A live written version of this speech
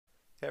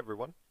Hey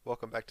everyone,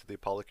 welcome back to the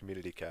Apollo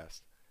Community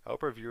Cast. I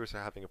hope our viewers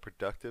are having a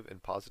productive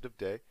and positive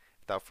day.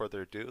 Without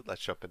further ado,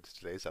 let's jump into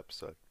today's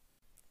episode.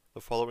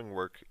 The following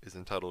work is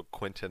entitled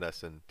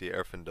Quintessenz, die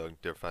Erfindung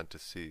der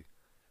Phantasie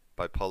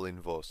by Pauline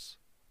Voss,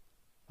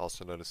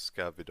 also known as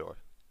Scavidor.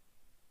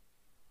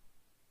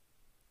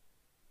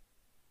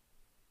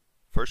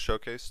 First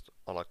showcased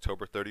on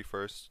October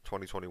 31st,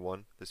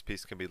 2021, this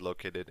piece can be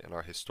located in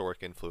our Historic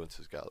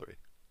Influences gallery.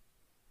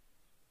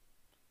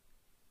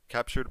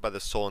 Captured by the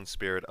soul and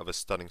spirit of a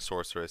stunning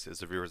sorceress is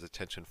the viewer's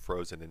attention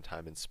frozen in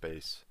time and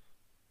space.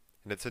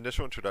 In its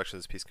initial introduction,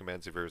 this piece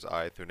commands the viewer's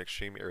eye through an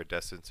extreme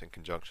iridescence in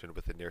conjunction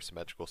with a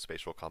near-symmetrical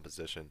spatial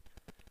composition.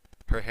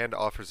 Her hand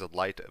offers a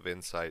light of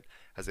insight,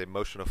 as a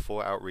motion of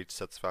full outreach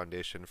sets the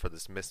foundation for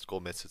this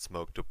mystical misted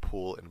smoke to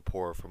pool and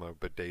pour from a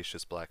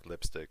bodacious black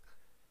lipstick.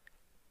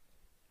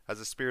 As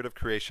the spirit of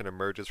creation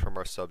emerges from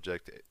our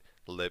subject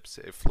lips,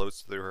 it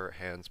floats through her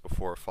hands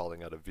before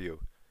falling out of view.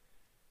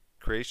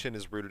 Creation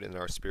is rooted in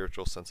our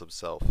spiritual sense of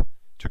self.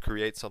 To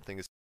create something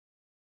is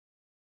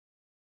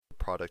a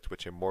product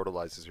which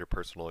immortalizes your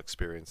personal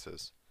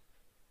experiences.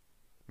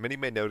 Many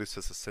may notice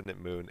this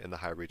ascendant moon in the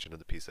high region of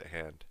the piece at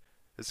hand.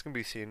 This can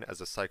be seen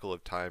as a cycle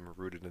of time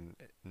rooted in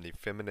the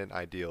feminine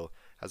ideal,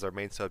 as our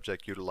main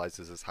subject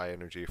utilizes this high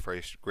energy for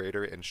a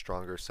greater and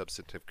stronger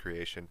substantive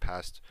creation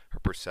past her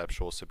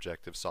perceptual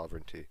subjective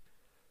sovereignty.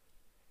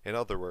 In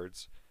other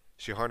words,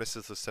 she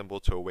harnesses the symbol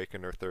to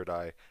awaken her third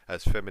eye,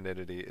 as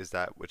femininity is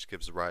that which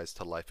gives rise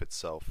to life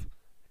itself.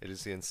 It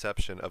is the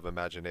inception of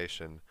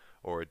imagination,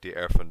 or die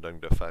Erfindung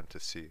der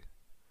Phantasie.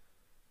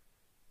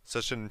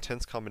 Such an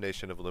intense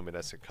combination of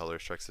luminescent color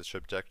strikes a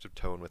subjective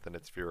tone within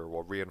its viewer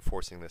while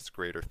reinforcing this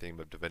greater theme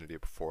of divinity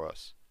before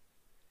us.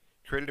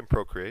 Created in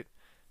Procreate,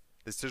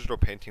 this digital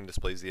painting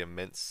displays the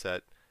immense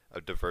set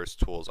of diverse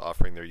tools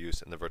offering their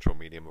use in the virtual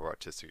medium of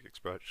artistic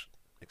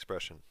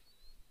expression.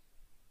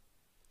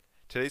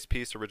 Today's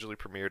piece originally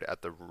premiered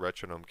at the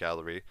Retronome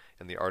Gallery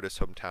in the artist's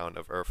hometown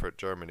of Erfurt,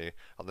 Germany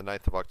on the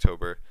 9th of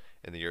October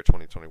in the year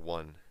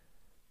 2021.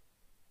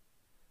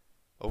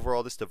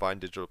 Overall, this divine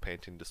digital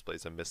painting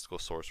displays a mystical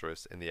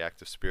sorceress in the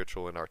act of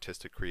spiritual and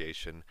artistic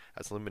creation,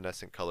 as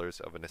luminescent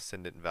colors of an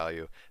ascendant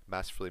value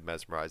masterfully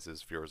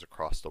mesmerizes viewers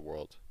across the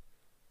world.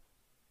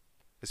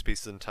 This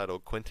piece is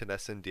entitled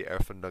Quintessenz, die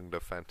Erfindung der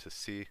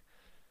Phantasie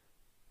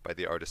by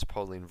the artist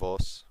Pauline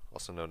Voss,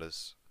 also known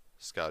as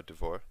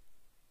Scavidor,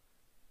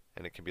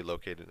 and it can be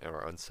located in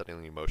our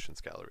Unsettling Emotions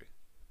gallery.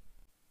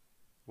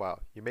 Wow,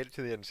 you made it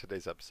to the end of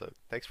today's episode.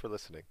 Thanks for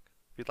listening.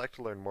 If you'd like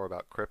to learn more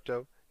about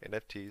crypto,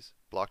 NFTs,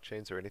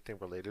 blockchains, or anything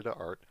related to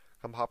art,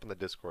 come hop on the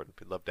Discord and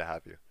we'd love to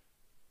have you.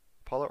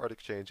 Apollo Art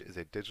Exchange is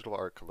a digital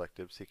art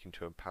collective seeking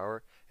to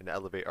empower and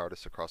elevate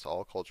artists across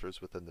all cultures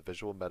within the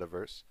visual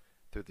metaverse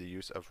through the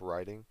use of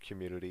writing,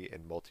 community,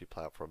 and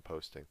multi-platform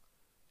posting.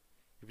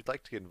 If you'd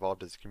like to get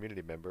involved as a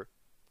community member,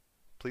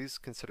 please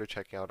consider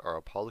checking out our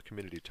Apollo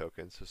community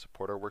tokens to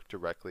support our work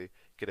directly,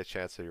 get a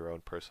chance at your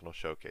own personal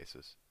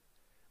showcases.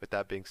 With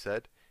that being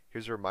said,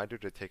 here's a reminder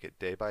to take it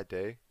day by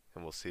day,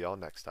 and we'll see y'all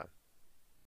next time.